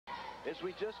as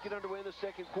we just get underway in the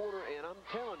second quarter. And I'm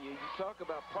telling you, you talk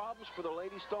about problems for the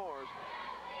Lady Stars.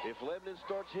 If Lebanon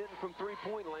starts hitting from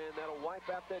three-point land, that'll wipe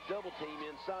out that double team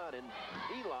inside, and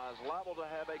Eli is liable to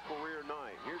have a career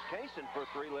night. Here's Kaysen for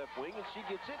three left wing, and she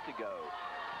gets it to go.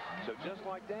 So just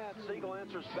like that, Siegel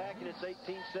answers back, and it's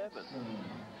 18-7.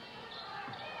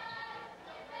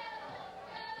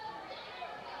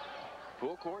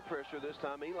 Full court pressure this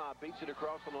time. Eli beats it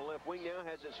across on the left wing now,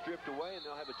 has it stripped away, and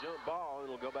they'll have a jump ball, and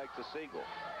it'll go back to Siegel.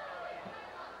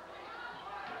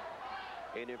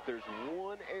 And if there's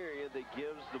one area that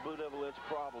gives the Blue Devilettes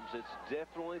problems, it's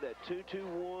definitely that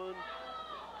 2-2-1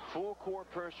 full court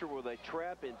pressure where they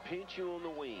trap and pinch you on the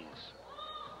wings.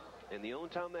 And the only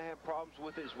time they have problems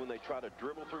with it is when they try to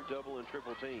dribble through double and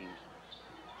triple teams.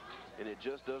 And it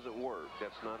just doesn't work.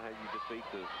 That's not how you defeat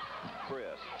the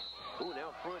press. Ooh, and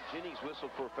out front, Jennings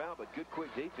whistled for a foul, but good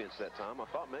quick defense that time. I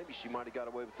thought maybe she might have got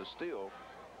away with the steal.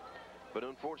 But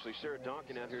unfortunately, Sarah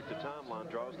Donkin out here at the timeline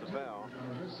draws the foul.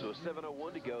 So a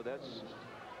 7:01 to go. That's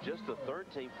just the third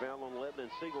team foul on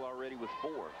Lebanon. Siegel already with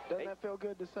 4. Doesn't that feel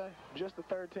good to say? Just the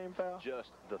third team foul?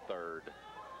 Just the third.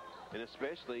 And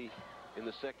especially in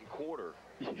the second quarter.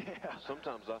 Yeah.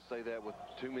 Sometimes I say that with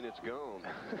 2 minutes gone.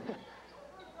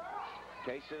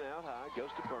 Kaysen out high,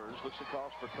 goes to Burns, looks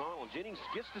across for Connell. Jennings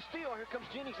gets the steal. Here comes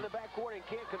Jennings in the backcourt and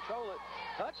can't control it.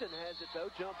 Hudson has it,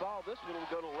 though. Jump ball. This one will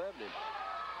go to Lebanon.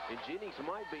 And Jennings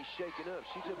might be shaken up.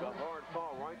 She took a hard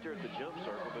fall right there at the jump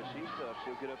circle, but she's tough.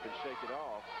 She'll get up and shake it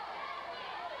off.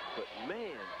 But,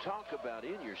 man, talk about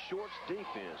in your shorts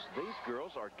defense. These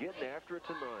girls are getting after it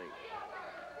tonight.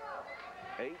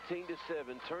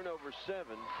 18-7, turnover 7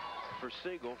 for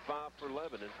Siegel, 5 for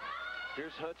Lebanon.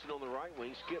 Here's Hudson on the right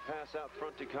wing. Skip pass out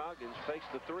front to Coggins. Fakes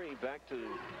the three. Back to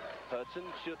Hudson.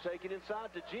 She'll take it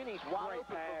inside to Jennings. Wide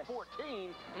open for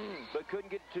 14. But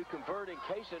couldn't get to convert. And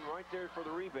Kaysen right there for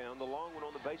the rebound. The long one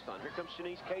on the baseline. Here comes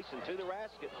Shanice Kaysen to the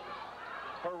basket.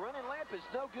 Her running lamp is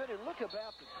no good. And look at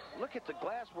the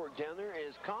glass work down there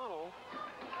as Connell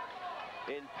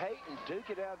and Payton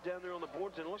duke it out down there on the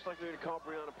boards, and it looks like they're going to call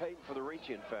Brianna Payton for the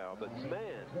reach-in foul. But,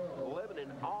 man,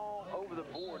 Lebanon all over the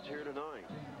boards here tonight.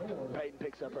 Payton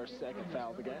picks up her second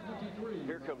foul of the game.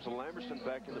 Here comes Lamberson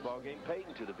back in the ballgame.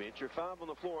 Payton to the bench. Your 5 on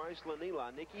the floor, Iceland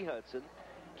Eli, Nikki Hudson,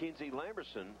 Kinsey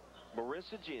Lamberson,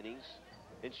 Marissa Jennings,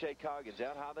 and Shay Coggins.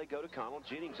 Out high they go to Connell.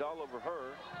 Jennings all over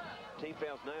her. Team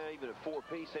fouls now even at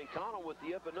 4-piece. And Connell with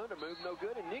the up and under move, no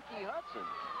good. And Nikki Hudson.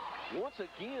 Once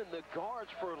again, the guards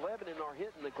for Lebanon are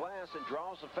hitting the glass and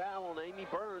draws a foul on Amy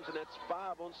Burns, and that's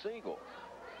 5 on Siegel.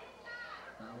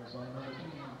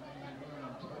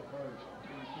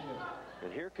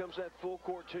 And here comes that full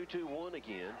court 2-2-1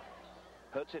 again.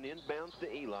 Hudson inbounds to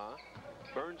Eli.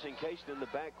 Burns and Kaysen in the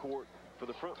backcourt for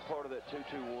the front part of that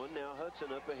 2-2-1. Now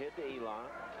Hudson up ahead to Eli.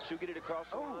 She'll get it across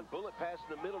the line. Bullet pass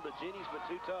in the middle to Jennings, but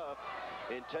too tough.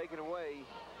 And taken away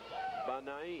by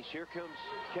Naish. Here comes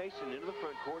Kaysen into the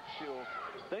front court. She'll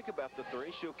think about the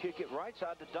three. She'll kick it right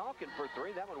side to Dawkins for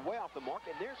 3. That one way off the mark.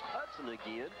 And there's Hudson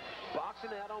again, boxing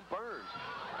out on Burns.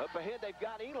 Up ahead, they've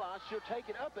got Eli. She'll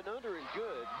take it up and under and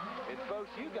good. And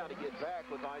folks, you got to get back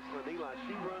with Iceland Eli.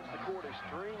 She runs the court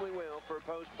extremely well for a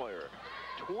post player.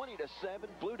 20-7,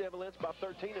 Blue Devilettes by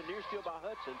 13. A near steal by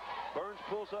Hudson. Burns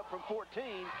pulls up from 14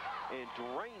 and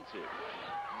drains it.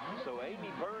 So Amy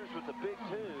Burns with the big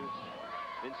 2.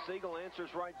 And Siegel answers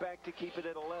right back to keep it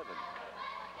at 11.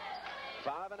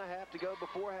 5.5 to go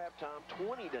before halftime.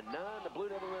 20-9, the Blue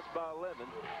Devilettes by 11.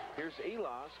 Here's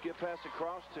Eli. Skip pass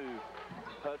across to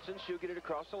Hudson. She'll get it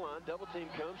across the line. Double team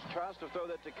comes. Tries to throw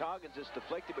that to Coggins. It's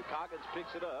deflected, but Coggins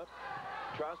picks it up.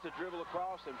 Tries to dribble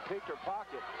across and pick her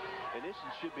pocket. And this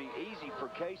should be easy for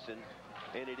Kaysen.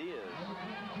 And it is.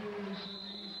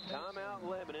 Timeout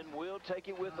Lebanon will take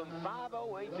it with them.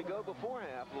 5:08 to go before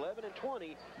half.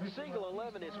 11-20. Siegel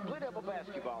 11 is Blue Devil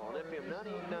basketball on FM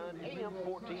 98.9 AM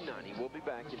 1490. We'll be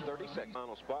back in 30 seconds.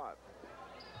 Final spot.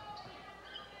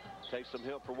 Takes some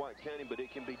help for White County, but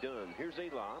it can be done. Here's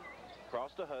Eli.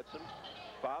 Cross to Hudson.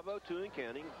 5:02 and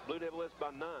counting. Blue Devilettes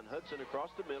by 9. Hudson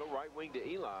across the middle. Right wing to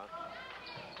Eli.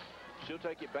 She'll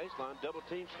take it baseline. Double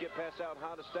team. Skip pass out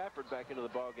high to Stafford. Back into the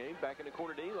ball game. Back in the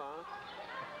corner to Eli.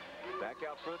 Back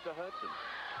out front to Hudson.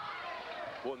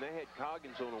 Well, and they had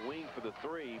Coggins on a wing for the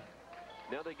 3.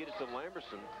 Now they get it to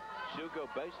Lamberson. She'll go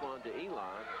baseline to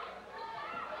Eli.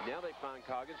 Now they find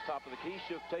Coggins, top of the key.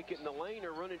 She'll take it in the lane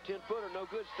or running 10-footer. No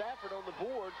good. Stafford on the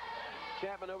board.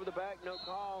 Chapman over the back, no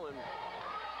call. And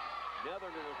now they're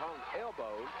going to call an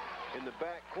elbow in the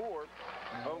back court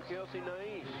on Kelsey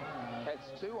Naish.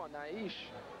 That's 2 on Naish.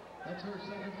 That's her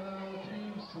second foul,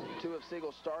 team 6. 2 of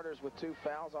Siegel's starters with 2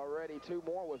 fouls already, 2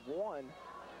 more with 1.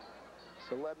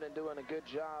 So Lebanon doing a good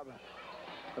job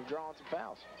of drawing some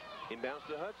fouls. Inbounds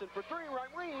to Hudson for three,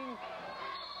 right wing.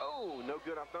 Oh, no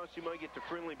good. I thought she might get the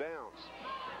friendly bounce.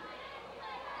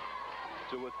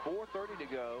 So with 4:30 to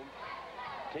go,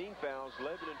 team fouls,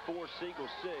 Lebanon 4, Siegel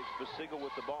 6, but Siegel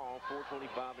with the ball,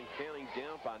 4:25 and counting,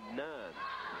 down by 9.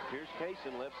 Here's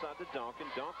Kaysen, left side to Donkin.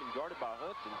 Donkin guarded by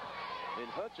Hudson, and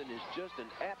Hudson is just an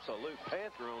absolute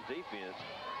panther on defense.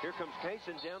 Here comes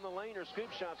Kaysen down the lane. Her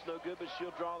scoop shot's no good, but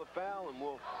she'll draw the foul, and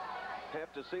we'll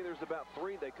have to see. There's about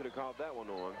 3 they could have called that one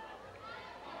on.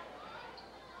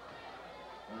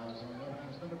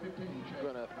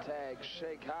 Going to tag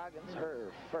Shay Coggins,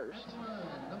 her first.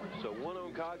 So 1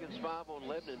 on Coggins, 5 on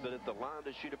Lebanon, but at the line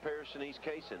to shoot a pair of Shanice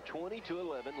Kaysen.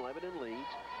 20-11, Lebanon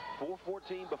leads.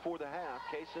 4:14 before the half.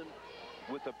 Kaysen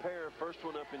with a pair, first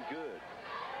one up and good.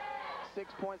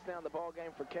 6 points now in the ball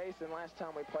game for Kaysen. Last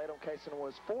time we played on, Kaysen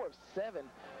was 4 of 7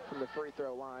 from the free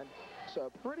throw line.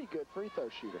 So a pretty good free throw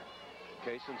shooter.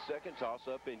 Kaysen's second toss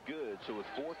up and good. So with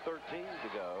 4:13 to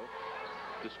go,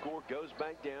 the score goes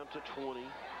back down to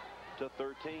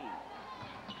 20-13.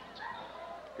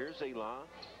 Here's Eli.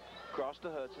 Cross to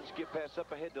Hudson. Skip pass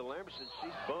up ahead to Lamberson.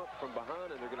 She's bumped from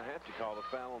behind, and they're going to have to call the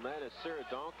foul on that as Sarah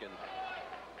Donkin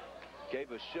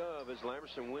gave a shove as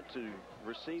Lamberson went to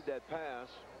receive that pass.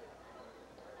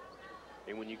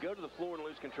 And when you go to the floor and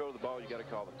lose control of the ball, you got to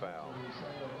call the foul.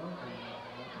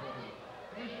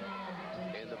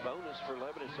 And the bonus for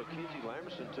Lebanon, so Kenzie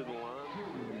Lamberson to the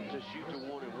line to shoot to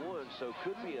 1-and-1. So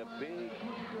could be a big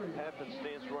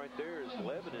happenstance right there as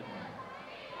Lebanon,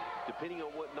 depending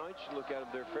on what night you look at them,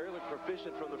 they're fairly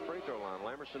proficient from the free throw line.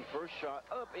 Lamberson first shot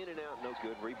up, in and out, no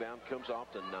good. Rebound comes off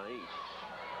to Naish.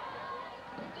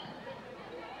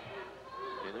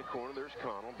 In the corner, there's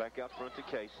Connell. Back out front to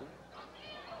Kaysen.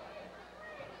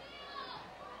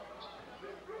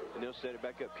 And they'll set it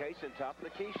back up. Kaysen, top of the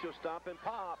key. She'll stop and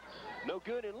pop. No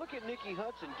good. And look at Nikki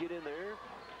Hudson get in there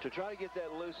to try to get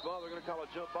that loose ball. They're going to call a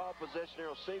jump ball possession there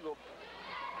on Siegel.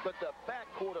 But the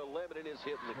backcourt of Lebanon is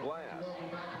hitting the glass.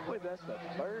 Boy, that's the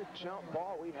third jump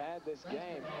ball we've had this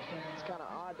game. It's kind of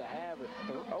odd to have it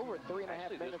over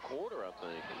 3.5 minutes. This quarter, I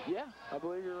think. Yeah, I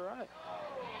believe you're right.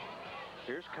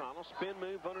 Here's Connell. Spin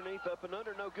move underneath, up and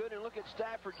under. No good. And look at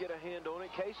Stafford get a hand on it.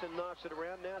 Kaysen knocks it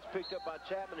around. Now it's picked up by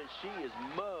Chapman, and she is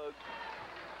mugged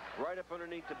right up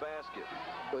underneath the basket.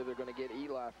 I believe they're going to get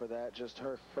Eli for that. Just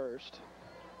her first.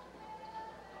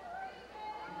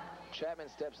 Chapman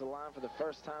steps the line for the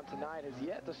first time tonight. Has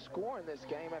yet to score in this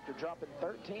game after dropping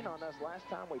 13 on us last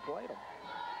time we played him.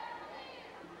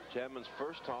 Chapman's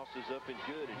first toss is up and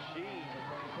good, and she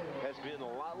has been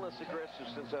a lot less aggressive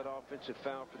since that offensive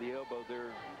foul for the elbow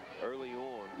there early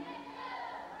on.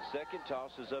 Second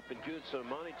toss is up and good, so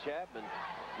Monty Chapman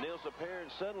nails a pair, and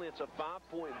suddenly it's a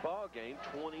 5-point ball game,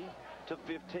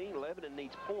 20-15. Lebanon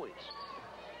needs points.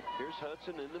 Here's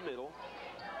Hudson in the middle,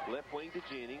 left wing to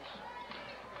Jennings.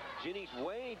 Jennings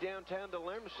way downtown to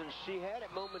Lamberson. She had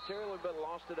it momentarily, but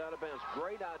lost it out of bounds.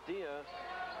 Great idea,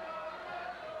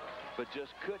 but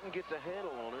just couldn't get the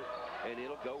handle on it, and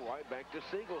it'll go right back to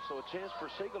Siegel. So a chance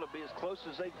for Siegel to be as close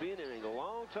as they've been in a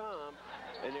long time,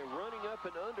 and they're running up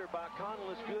and under by Connell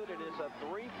is good, and it's a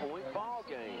 3-point ball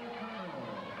game.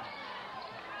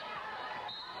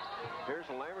 Here's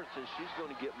Lamberson. She's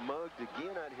going to get mugged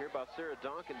again out here by Sarah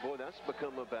Donkin. Boy, that's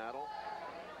become a battle.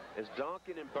 As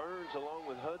Donkin and Burns,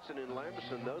 along with Hudson and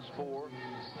Lamberson, those 4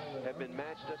 have been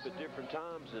matched up at different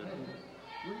times, and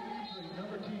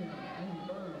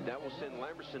that will send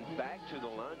Lamberson back to the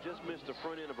line. Just missed the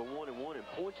front end of a 1-and-1 and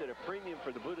points at a premium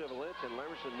for the Blue Devilettes, and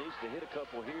Lamberson needs to hit a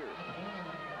couple here.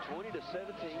 20-17,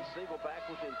 Siegel back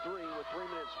within 3 with 3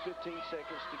 minutes, 15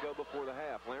 seconds to go before the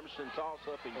half. Lamberson toss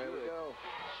up and there good. We go.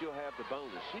 She'll have the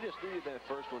bonus. She just needed that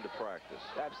first one to practice.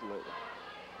 Absolutely.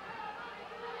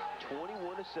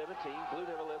 21-17, Blue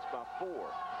Devilettes by 4.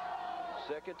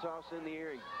 Second toss in the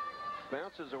air,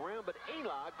 bounces around, but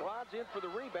Eli glides in for the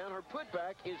rebound. Her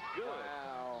putback is good.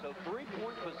 Wow. So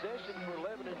 3-point possession for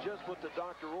Lebanon, just what the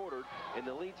doctor ordered, and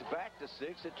the lead's back to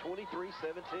 6 at 23-17.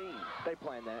 They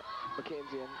planned that.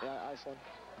 Mackenzie and Iceland.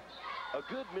 A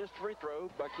good missed free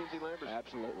throw by Kenzie Lamberson.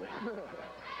 Absolutely.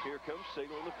 Here comes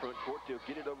Siegel in the front court. They'll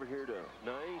get it over here to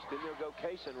Naish. Then they'll go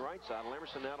Kaysen right side.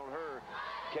 Lamberson out on her.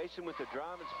 Kaysen with the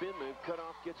drive and spin move. Cut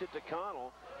off, gets it to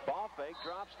Connell. Ball fake,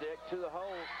 drop stick to the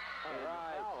hole. All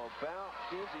right. How about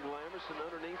Kenzie Lamberson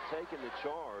underneath taking the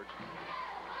charge?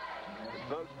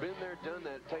 Folks, been there, done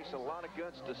that. It takes a lot of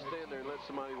guts to stand there and let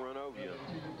somebody run over you.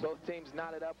 Both teams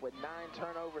knotted up with 9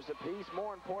 turnovers apiece.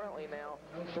 More importantly now,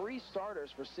 3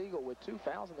 starters for Siegel with 2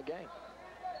 fouls in the game.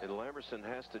 And Lamberson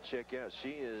has to check out. She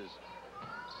is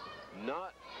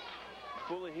not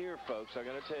fully here, folks, I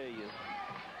got to tell you.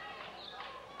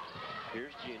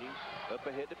 Here's Jennings up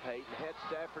ahead to Peyton. Had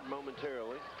Stafford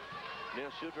momentarily. Now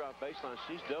she'll drive baseline.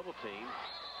 She's double teamed.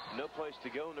 No place to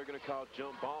go, and they're going to call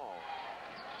jump ball.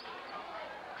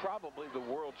 Probably the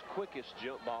world's quickest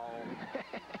jump ball.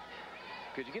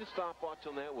 Could you get a stopwatch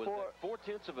on that? Was that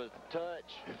 4/10 of a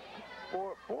touch?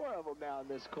 Four of them now in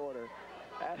this quarter.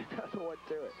 Add another one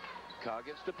to it.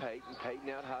 Coggins to Peyton. Peyton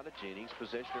out high to Jennings.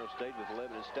 Possession arrow stayed with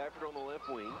Lebanon. Stafford on the left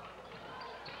wing.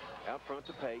 Out front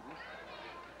to Peyton.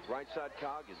 Right side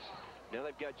Coggins. Now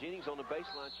they've got Jennings on the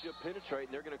baseline. She'll penetrate,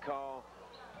 and they're going to call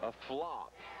a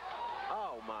flop.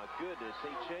 Oh, my goodness.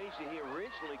 He changed it. He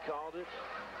originally called it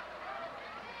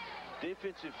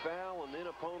defensive foul, and then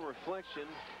upon reflection,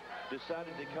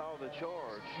 decided to call the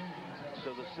charge.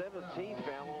 So the 17th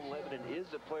foul on Lebanon is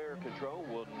a player control,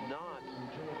 will not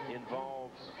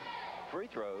involve free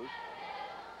throws.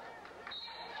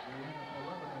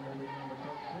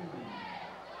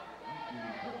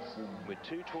 With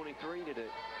 2:23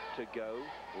 to go,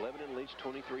 Lebanon leads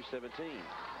 23-17.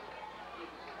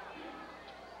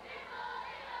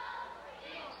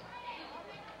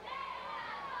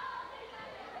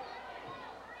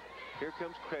 Here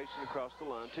comes Crayson across the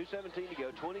line. 2:17 to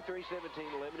go.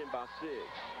 23-17, Lebanon by 6.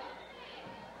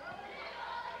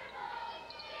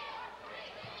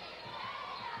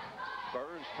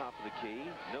 Burns top of the key.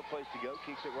 No place to go.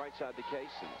 Kicks it right side to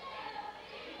Kaysen.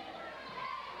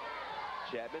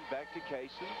 Chapman back to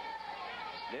Kaysen.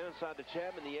 Now inside to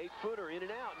Chapman. The 8-footer in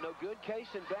and out. No good.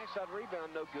 Kaysen backside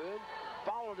rebound. No good.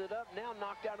 Followed it up. Now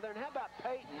knocked out of there. And how about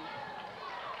Peyton?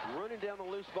 Running down the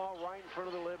loose ball right in front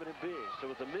of the Lebanon big. So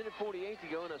with 1:48 to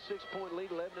go and a 6-point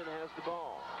lead, Lebanon has the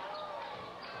ball.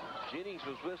 Jennings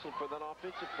was whistled for that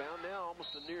offensive foul. Now almost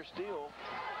a near steal.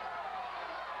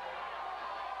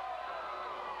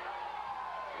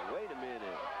 Wait a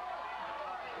minute.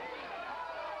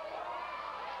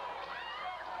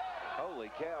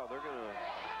 Holy cow, they're going to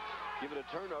give it a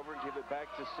turnover and give it back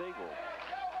to Siegel.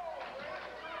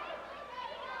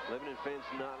 Lebanon fans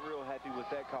not real happy with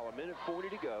that call. 1:40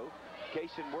 to go.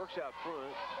 Kaysen works out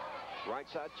front. Right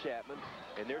side Chapman.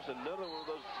 And there's another one of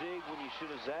those zig when you shoot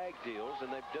a zag deals.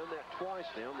 And they've done that twice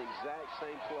now on the exact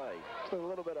same play. It's a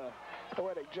little bit of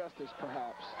poetic justice,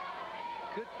 perhaps.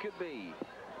 Could be.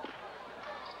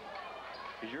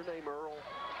 Is your name Earl?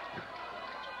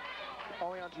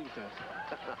 Only on defense.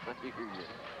 I hear you.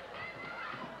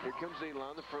 Here comes Eli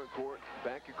in the front court.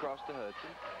 Back across to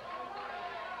Hudson.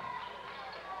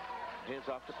 Hands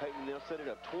off to Peyton. They'll set it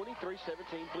up.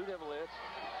 23-17. Blue Devilettes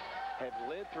have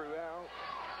led throughout.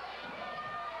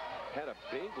 Had a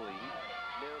big lead.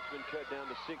 Now it's been cut down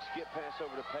to 6. Skip pass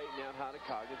over to Peyton out high to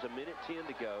Coggins. 1:10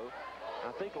 to go.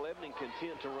 I think Lebanon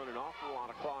content to run an awful lot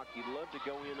of clock. You'd love to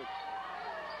go in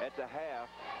at the half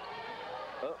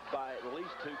up by at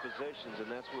least 2 possessions, and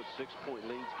that's what 6-point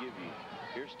leads give you.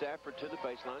 Here's Stafford to the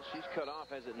baseline. She's cut off.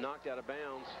 Has it knocked out of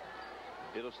bounds.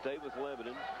 It'll stay with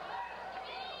Lebanon.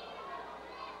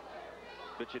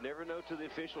 But you never know to the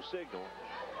official signal.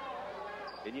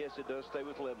 And yes, it does stay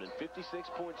with Lebanon.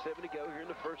 56.7 to go here in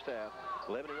the first half.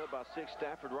 Lebanon up by 6.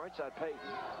 Stafford right side Peyton.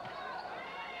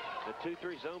 The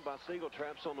 2-3 zone by Siegel.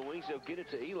 Traps on the wings. They'll get it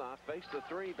to Eli. Face the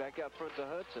 3. Back out front to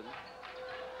Hudson.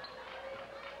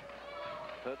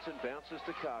 Hudson bounces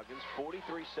to Coggins.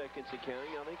 43 seconds and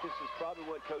counting. I think this is probably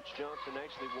what Coach Johnson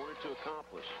actually wanted to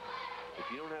accomplish. If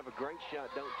you don't have a great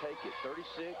shot, don't take it.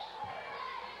 36.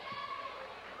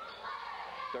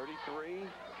 33.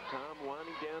 Time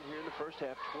winding down here in the first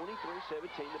half.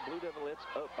 23-17. The Blue Devilettes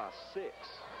up by 6.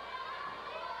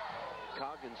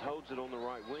 Coggins holds it on the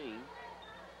right wing.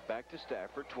 Back to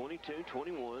Stafford.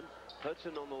 22-21.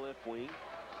 Hudson on the left wing.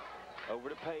 Over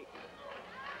to Peyton.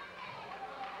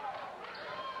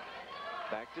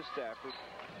 Back to Stafford.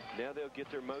 Now they'll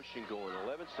get their motion going.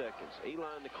 11 seconds.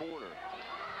 Eli in the corner.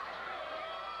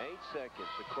 8 seconds.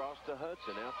 Across to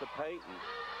Hudson. Out to Peyton.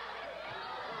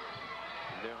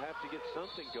 They'll have to get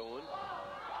something going.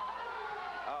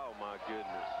 Oh, my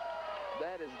goodness.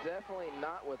 That is definitely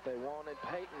not what they wanted.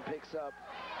 Peyton picks up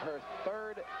her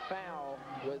 3rd foul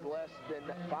with less than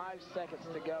 5 seconds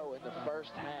to go in the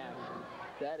first half.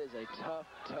 That is a tough,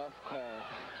 tough call.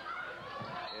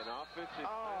 An offensive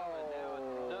foul, and now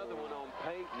another one on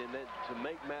Peyton, and then to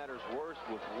make matters worse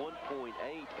with 1.8,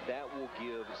 that will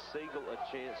give Siegel a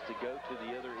chance to go to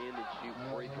the other end and shoot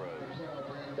free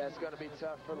throws. That's going to be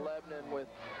tough for Lebanon with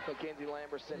Mackenzie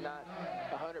Lamberson not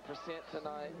 100%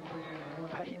 tonight.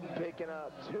 Peyton picking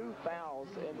up 2 fouls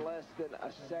in less than a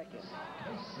second.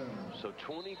 So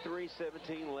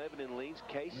 23-17, Lebanon leads.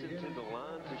 Kaysen to the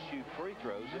line to shoot free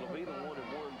throws. It'll be the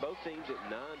 1-and-1. Both teams at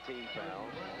 19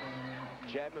 fouls.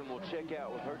 Chapman will check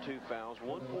out with her 2 fouls.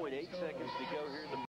 1.8 seconds to go here in the